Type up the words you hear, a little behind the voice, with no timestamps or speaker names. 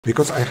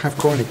Because I have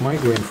chronic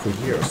migraine for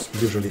years,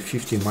 usually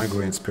 15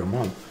 migraines per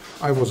month,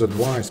 I was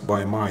advised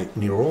by my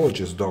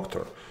neurologist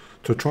doctor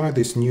to try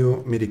this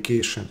new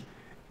medication,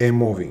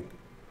 Aimovig.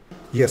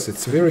 Yes,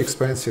 it's very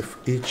expensive.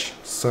 Each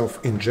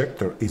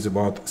self-injector is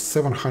about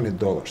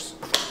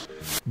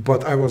 $700.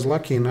 But I was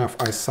lucky enough,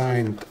 I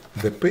signed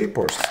the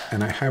papers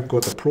and I have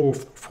got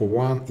approved for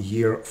 1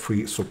 year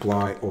free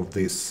supply of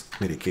this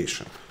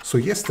medication. So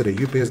yesterday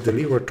UPS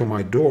delivered to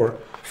my door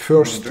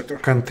first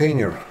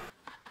container.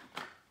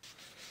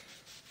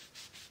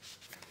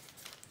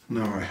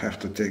 Now I have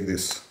to take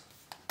these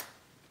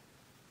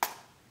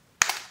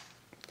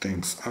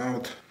things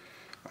out.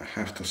 I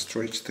have to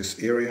stretch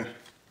this area.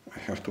 I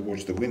have to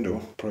watch the window,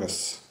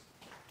 press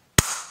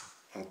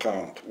and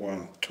count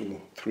 1, 2,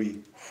 3,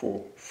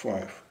 4,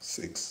 5,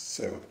 6,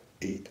 7,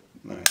 8,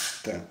 9,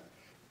 10.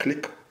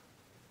 Click.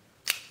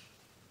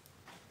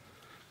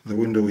 The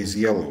window is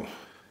yellow.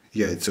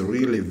 Yeah, it's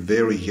really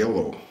very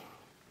yellow.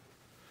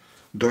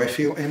 Do I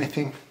feel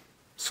anything?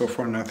 So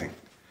far nothing.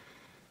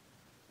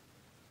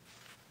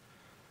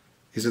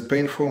 Is it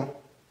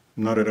painful?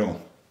 Not at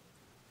all.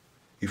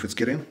 If it's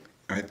getting,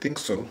 I think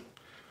so.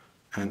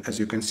 And as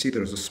you can see,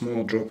 there's a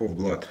small drop of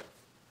blood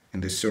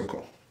in this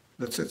circle.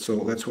 That's it. So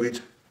let's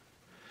wait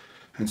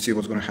and see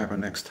what's going to happen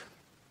next.